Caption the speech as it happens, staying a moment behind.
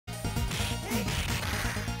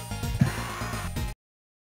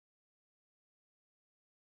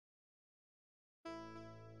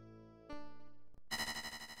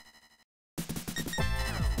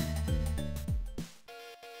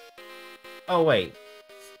Oh wait,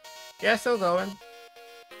 yeah, still going.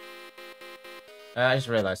 I just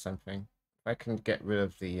realized something. If I can get rid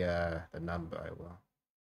of the number, I will.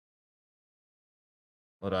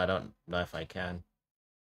 Although I don't know if I can.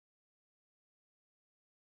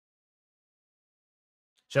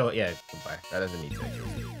 Sure, yeah, goodbye. That doesn't need to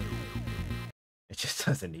exist. It just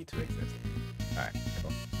doesn't need to exist. Alright,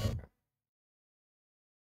 cool. Go.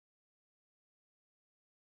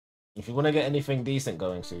 If you want to get anything decent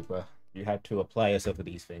going, Super, you had to apply yourself to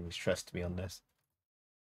these things. Trust me on this.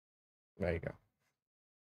 There you go.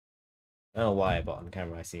 I don't know why, but on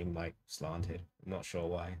camera I seem like slanted. I'm not sure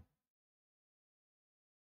why.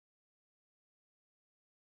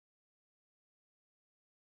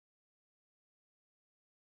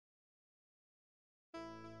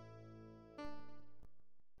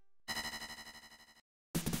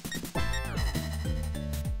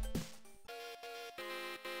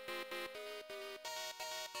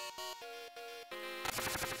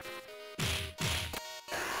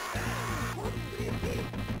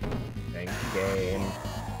 Thank you, game.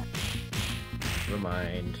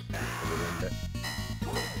 Remind. Ruined it.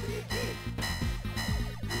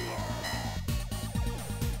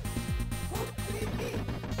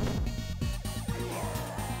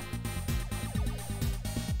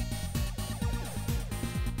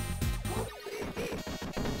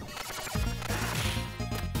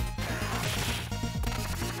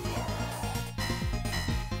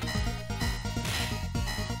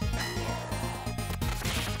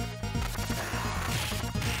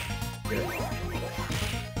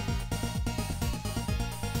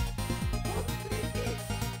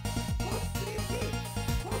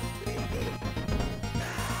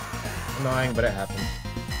 Annoying, but it happens.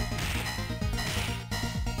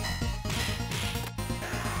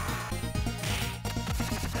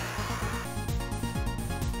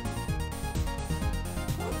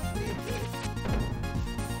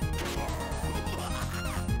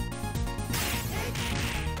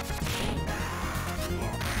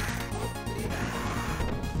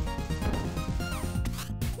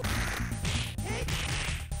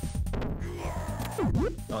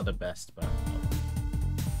 Not the best, but...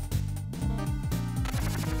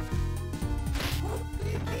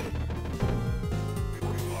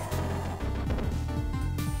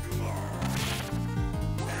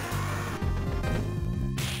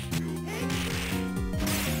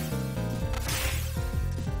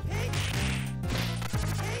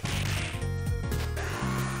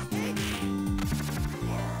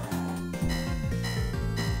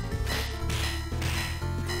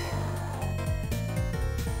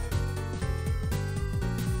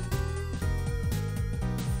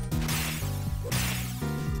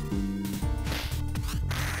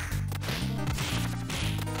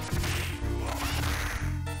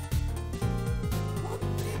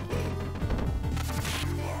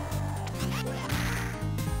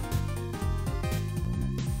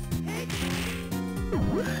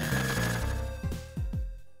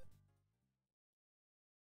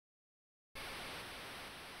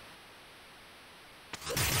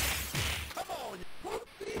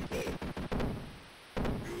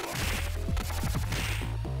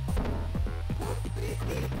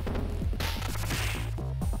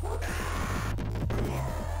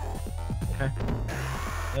 Okay.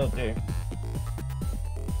 It'll do.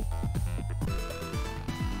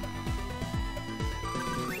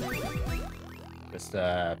 Just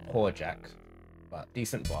poor Jack, but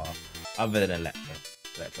decent bar. Other than Electra.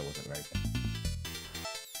 Electra wasn't very good.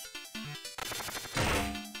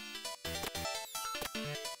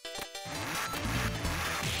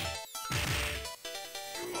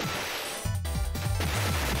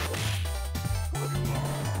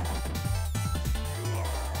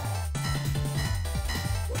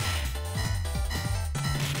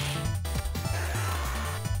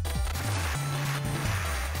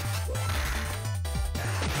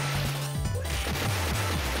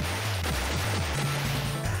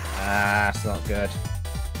 Ah, it's not good.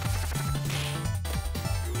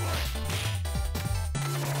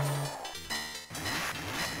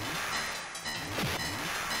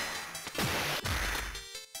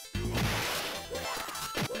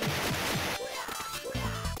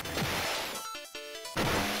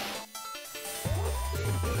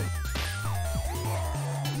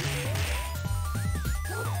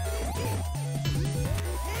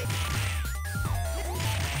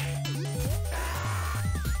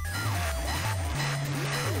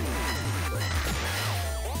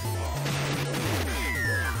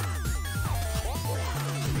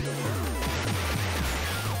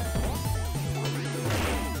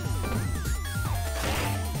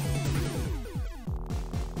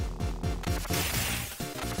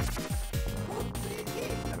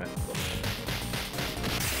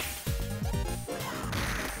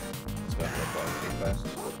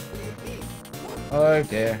 Oh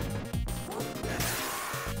dear.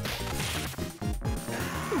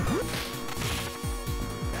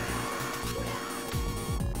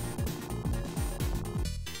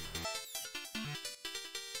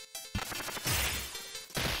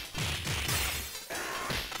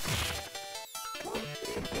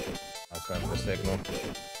 I was going for a signal.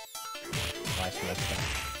 Nice missed.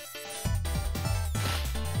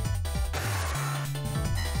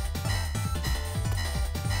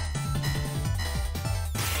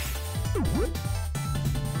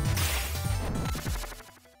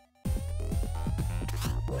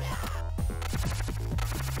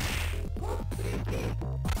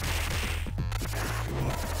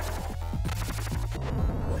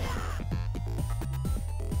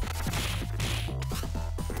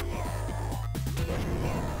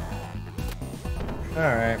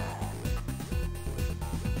 Alright.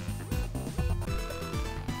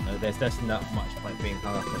 No, there's just not much point being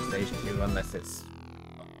hung up on stage 2 unless it's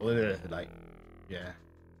like, yeah.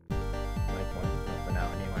 No point, not for now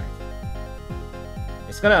anyway.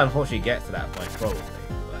 It's gonna unfortunately get to that point probably,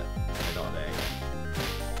 but we're not there yet.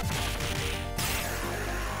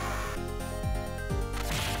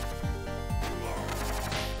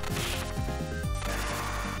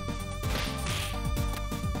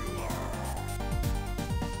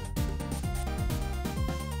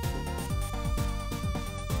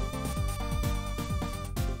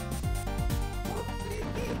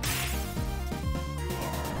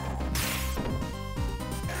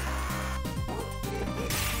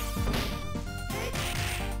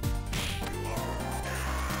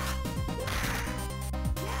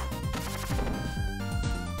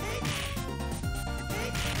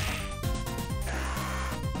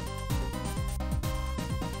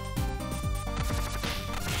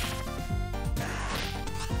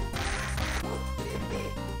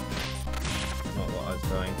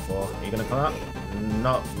 Going for. Are you gonna come up?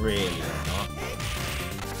 Not really, not.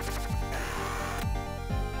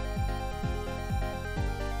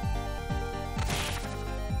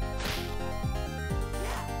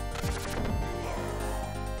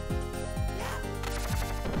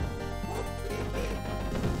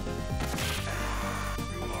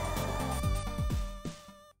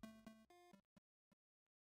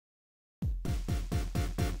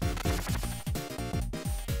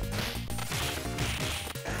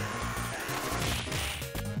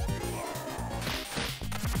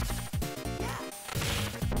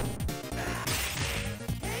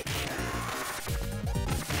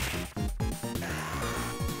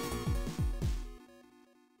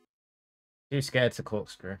 Too scared to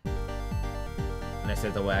corkscrew. Unless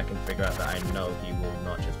there's a way I can figure out that I know he will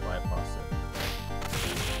not just bypass it.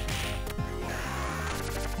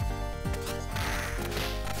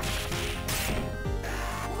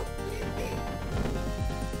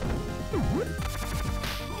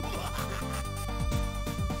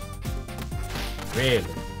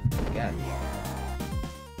 Really? Again.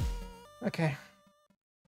 Okay.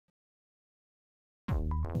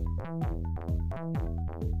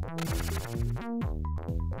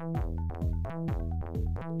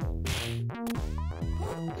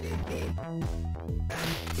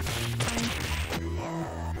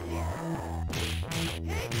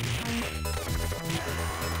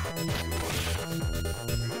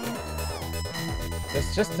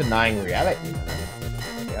 It's just denying reality, man.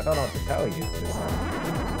 I don't know what to tell you.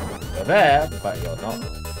 You're there, but you're not.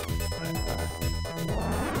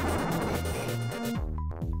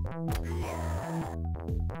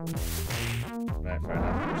 Right, fair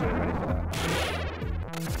enough. I'm sure you're ready for that.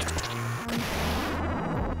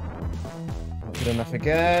 Not good enough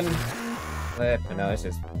again. Flip, and now this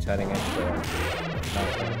is turning into another.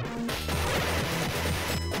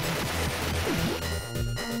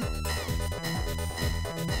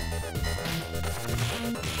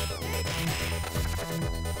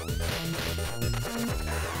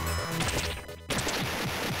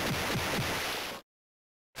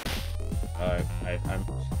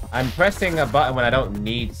 I'm pressing a button when I don't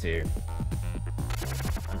need to.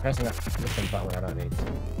 I'm pressing a different button when I don't need to.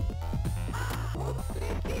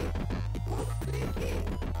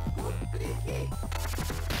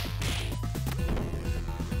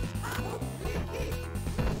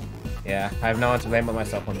 Yeah, I have no one to blame but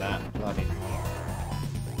myself on that. Bloody.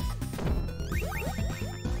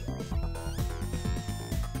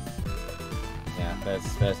 Yeah,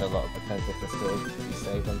 there's a lot of potential for still to be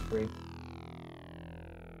saved on 3.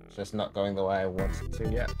 It's just not going the way I wanted to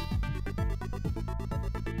yet.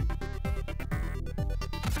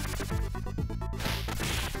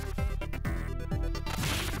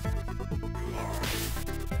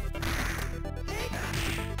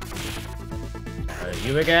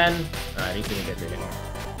 You again? Alright, At least we didn't get to hit him.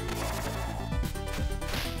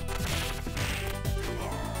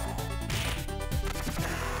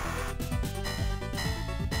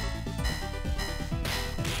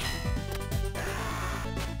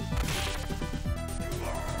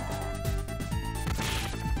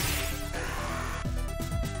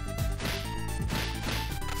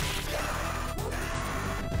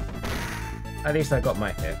 At least I got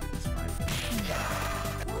my hit. It's fine.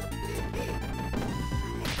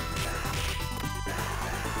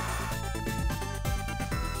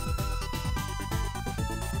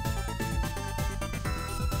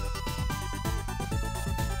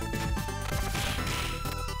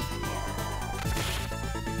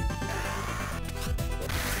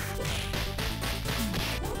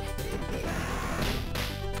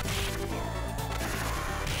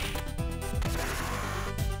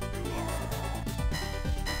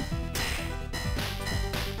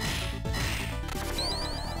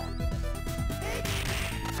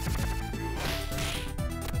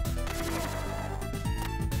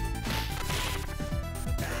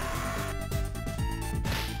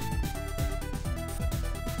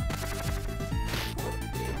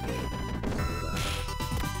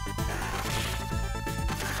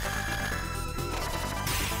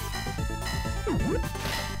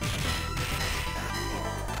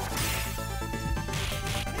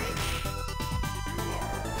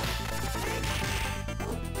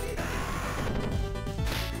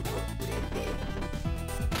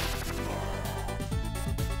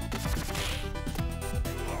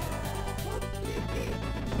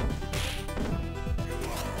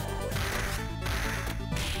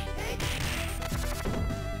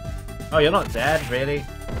 Oh, you're not dead, really?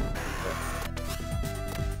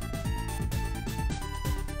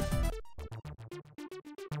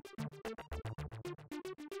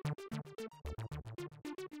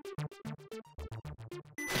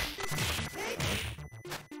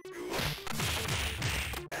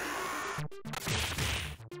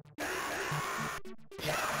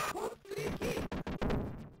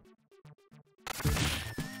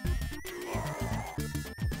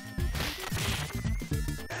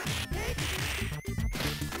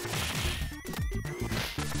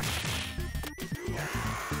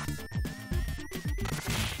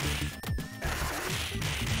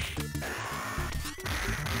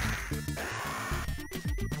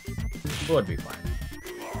 Would be fine.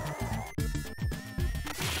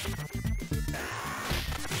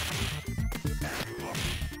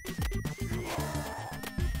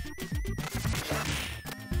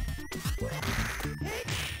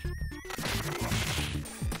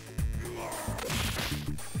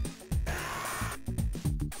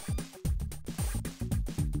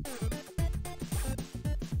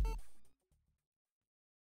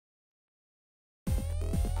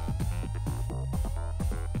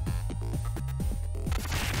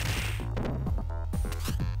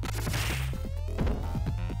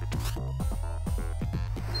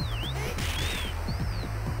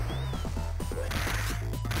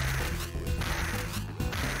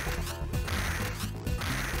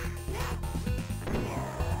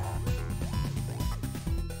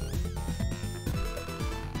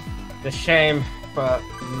 It's a shame, but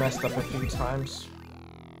messed up a few times.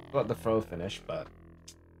 Got the throw finish, but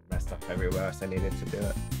messed up everywhere else I needed to do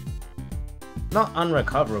it. Not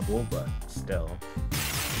unrecoverable, but still.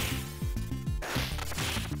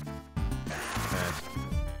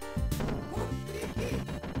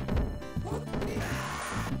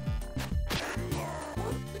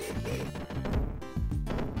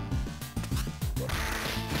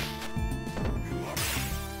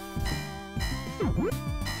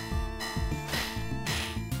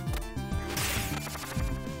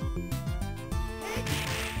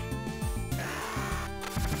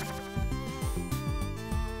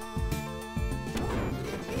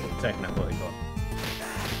 Second, I thought he got.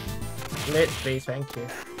 Blitz, please, thank you.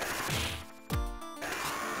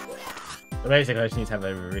 But basically, I just need to have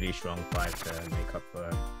a really strong fight to make up for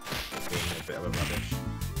being a bit of a rubbish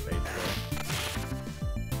stage 4.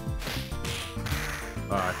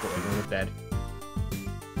 Oh, I thought everyone was dead.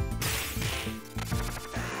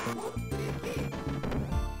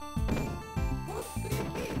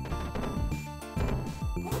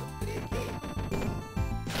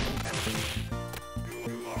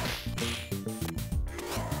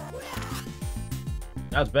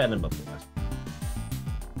 That was better than before.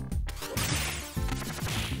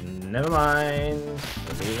 Never mind.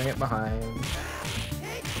 We're leaving it behind.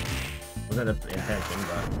 Wasn't the intention,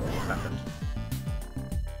 but it just happened.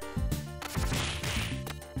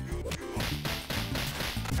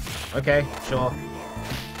 Okay, sure.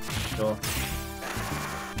 Sure.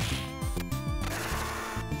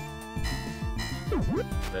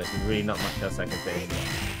 There's really not much else I can say.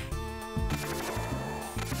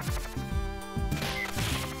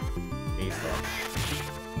 Please stop.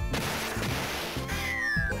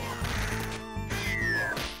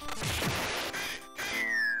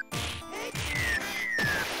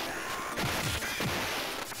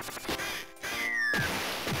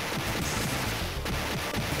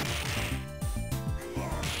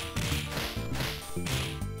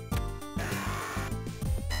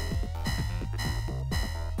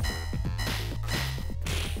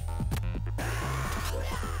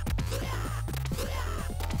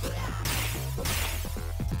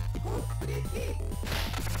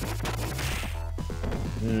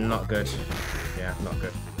 Not good. Yeah, not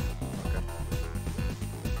good. Not good.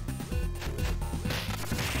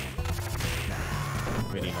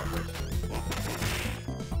 Really not good.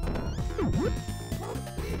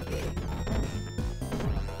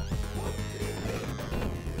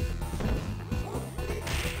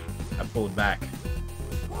 I pulled back.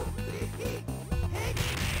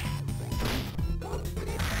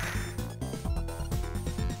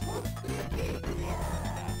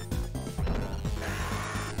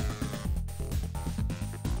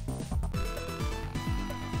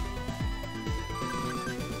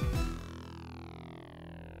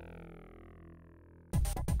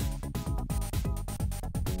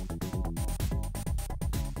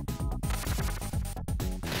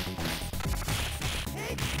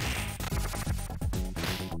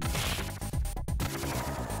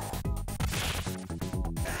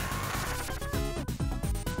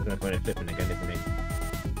 No point in flipping again, isn't he?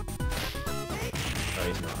 Oh,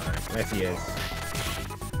 he's not. Alright. Yes, he is.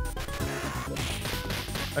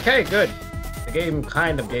 Okay, good. The game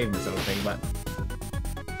kind of gave me something, but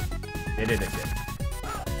it didn't.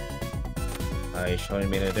 Oh, he's showing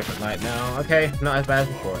me in a different light now. Okay, not as bad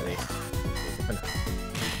as before, at least. For now.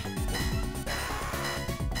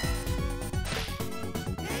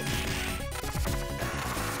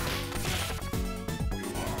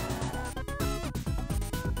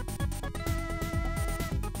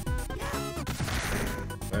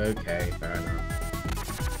 Okay, fair enough.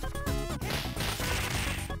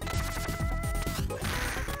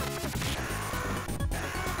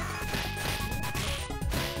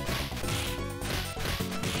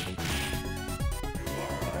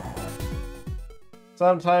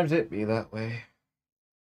 Sometimes it be that way.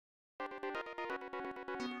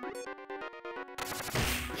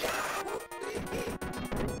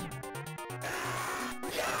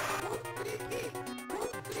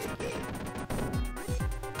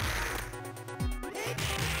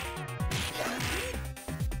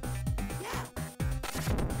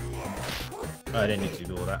 Oh, I didn't need to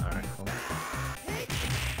do all that. Alright, cool.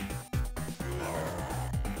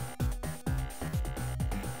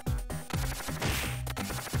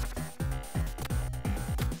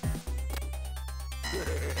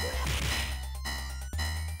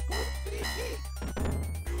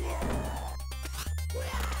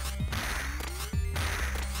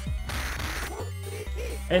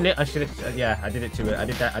 And I should have, yeah, I did it too. I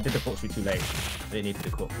did the corkscrew too late. I didn't need to do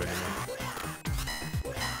the corkscrew anymore.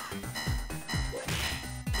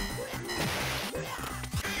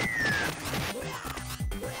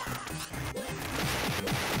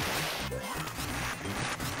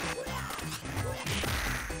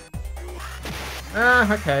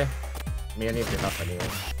 Ah, okay. I mean, I need to get up anyway.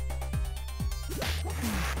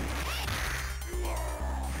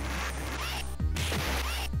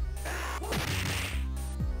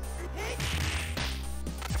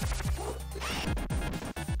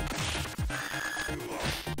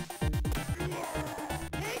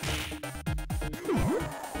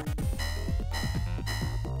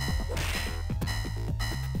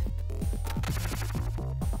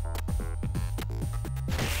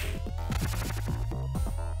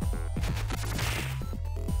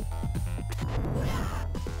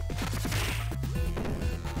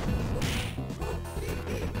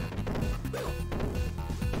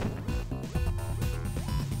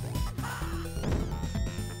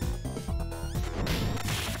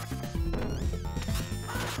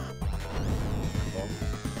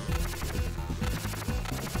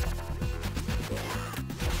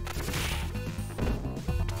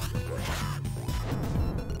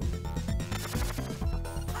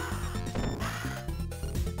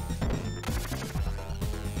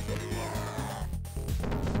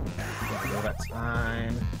 That's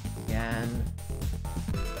fine. Again.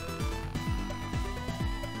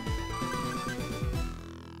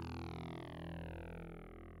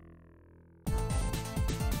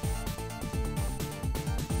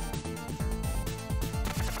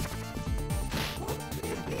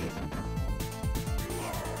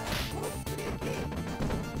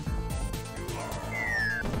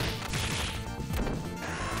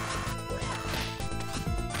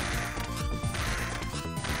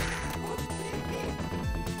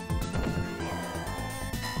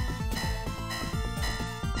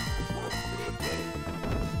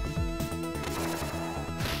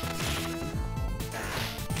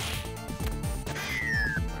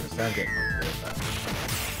 Sounds get comfortable with that.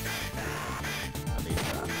 At least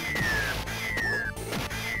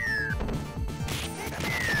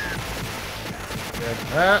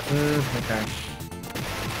that. Good. Okay.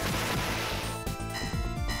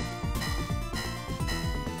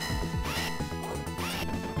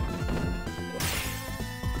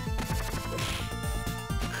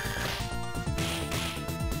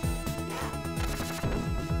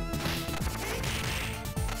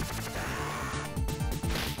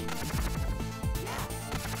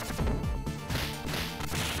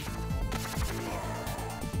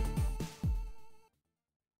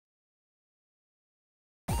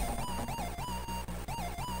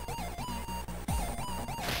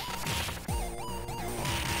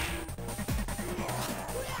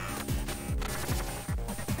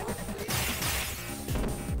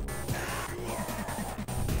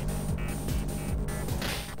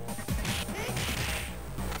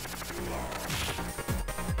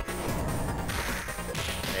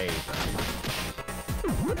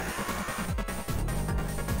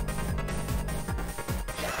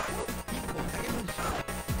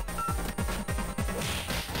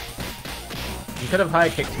 You could have high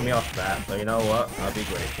kicked me off that, but you know what? I'll be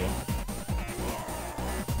grateful.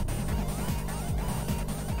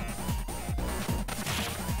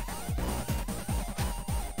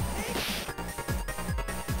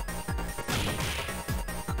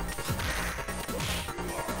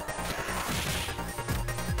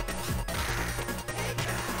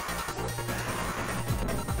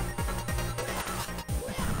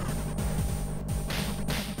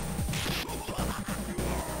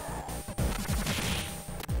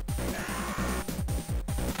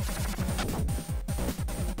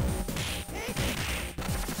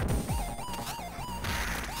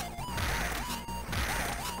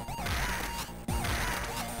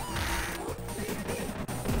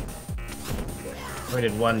 I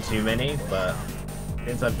did one too many, but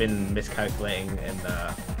since I've been miscalculating in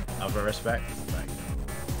other respects, like...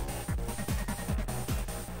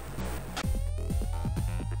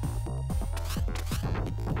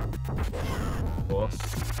 Of course.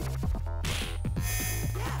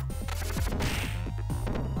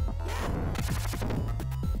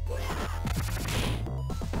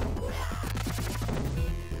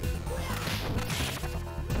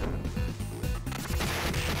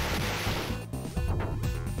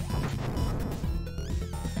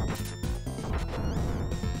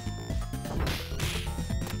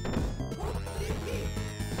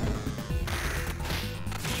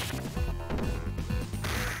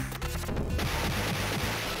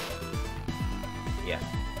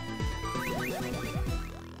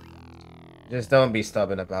 Just don't be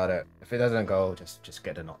stubborn about it. If it doesn't go, just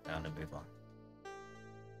get a knockdown and move on.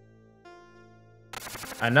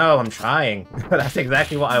 I know, I'm trying. That's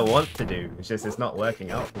exactly what I want to do. It's just, it's not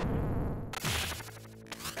working out for me.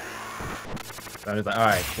 So I'm just like,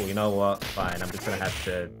 alright, cool, you know what? Fine, I'm just gonna have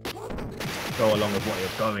to go along with what you're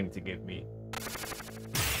going to give me.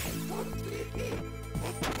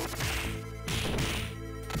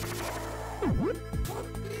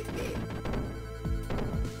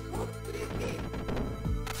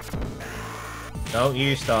 Don't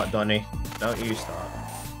you start, Donnie. Don't you start.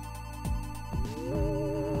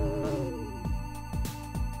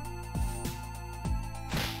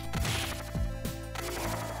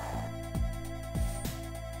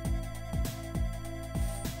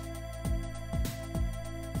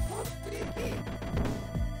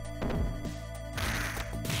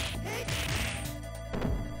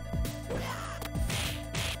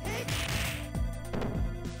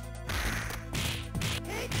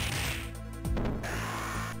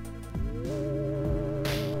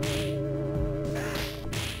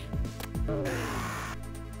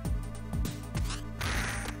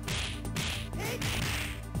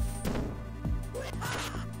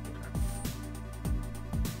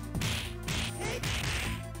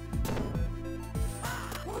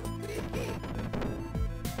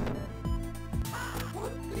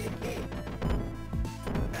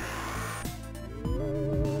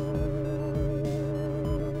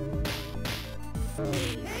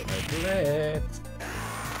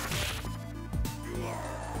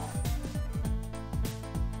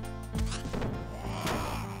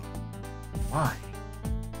 Why?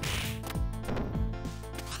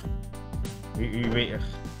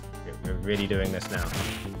 You're really doing this now.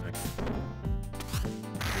 Okay.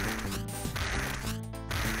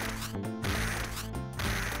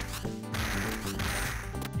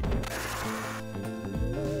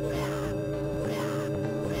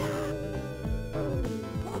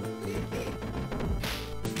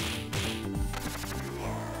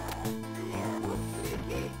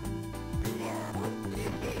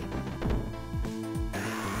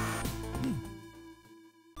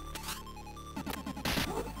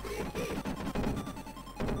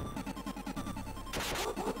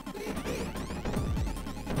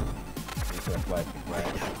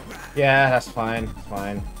 Yeah, that's fine.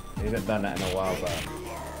 Fine. We haven't done that in a while, but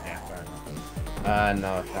yeah, fair enough.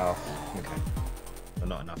 No health. Okay. Well,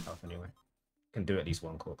 not enough health anyway. Can do at least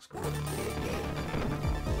one corkscrew.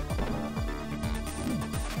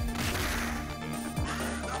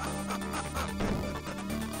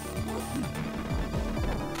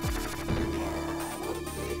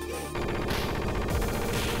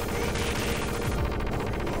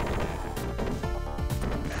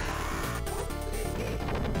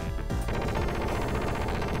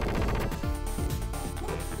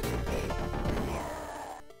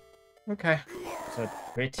 Okay. It's a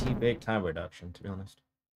pretty big time reduction, to be honest.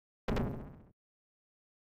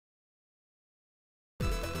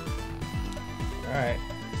 Alright.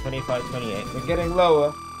 25, 28. We're getting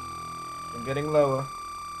lower. We're getting lower.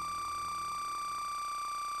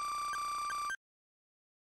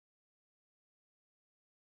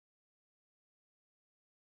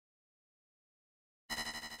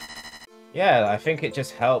 Yeah, I think it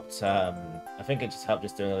just helped. I think it just helped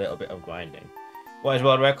just doing a little bit of grinding. What is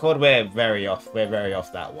world record? We're very off. We're very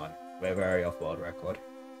off that one. We're very off world record.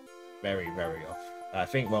 Very, very off. I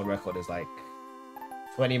think world record is like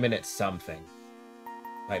 20 minutes something.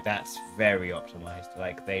 Like, that's very optimized.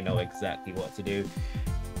 Like, they know exactly what to do.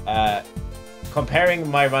 Comparing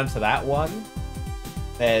my run to that one,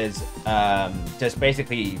 there's just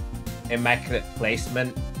basically immaculate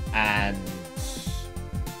placement and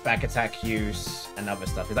back attack use and other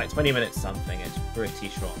stuff. It's like 20 minutes something. It's pretty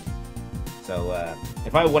strong. So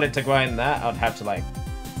if I wanted to grind that, I'd have to like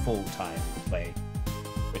full time play,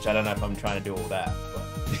 which I don't know if I'm trying to do all that.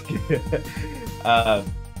 But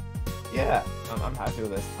yeah, I'm happy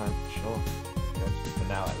with this time for sure. Good, for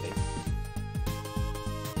now at least.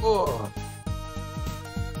 Oh.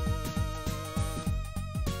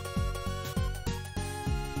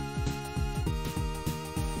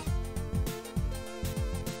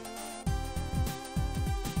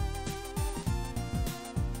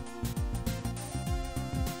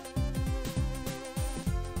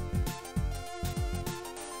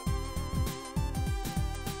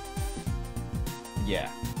 Yeah,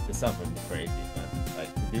 there's something crazy, man.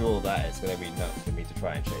 Like, to do all that, it's gonna be nuts for me to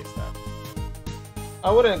try and chase that.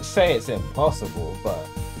 I wouldn't say it's impossible, but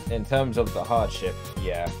in terms of the hardship,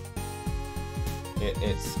 yeah,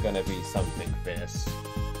 it's gonna be something fierce.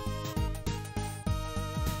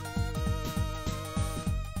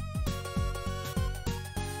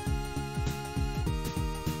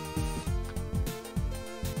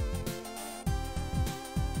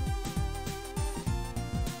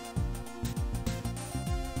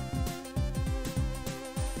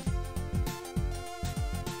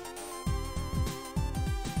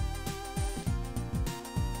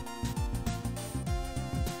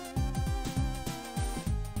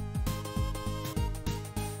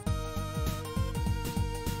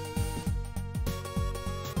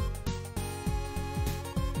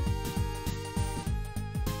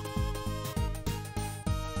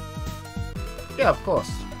 Yeah, of course.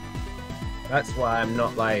 That's why I'm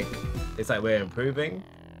not like, it's like we're improving.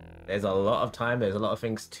 There's a lot of time, there's a lot of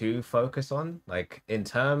things to focus on. Like, in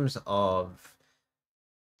terms of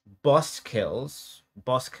boss kills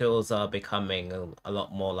are becoming a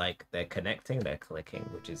lot more like they're connecting, they're clicking,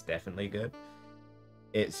 which is definitely good.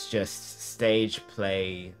 It's just stage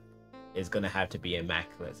play is going to have to be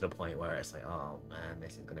immaculate to the point where it's like, oh man,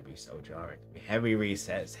 this is going to be so jarring. Heavy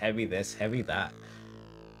resets, heavy this, heavy that.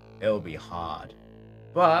 It'll be hard.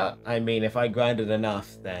 But, I mean, if I grinded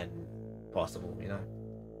enough, then possible, you know?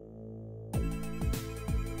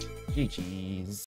 GG's.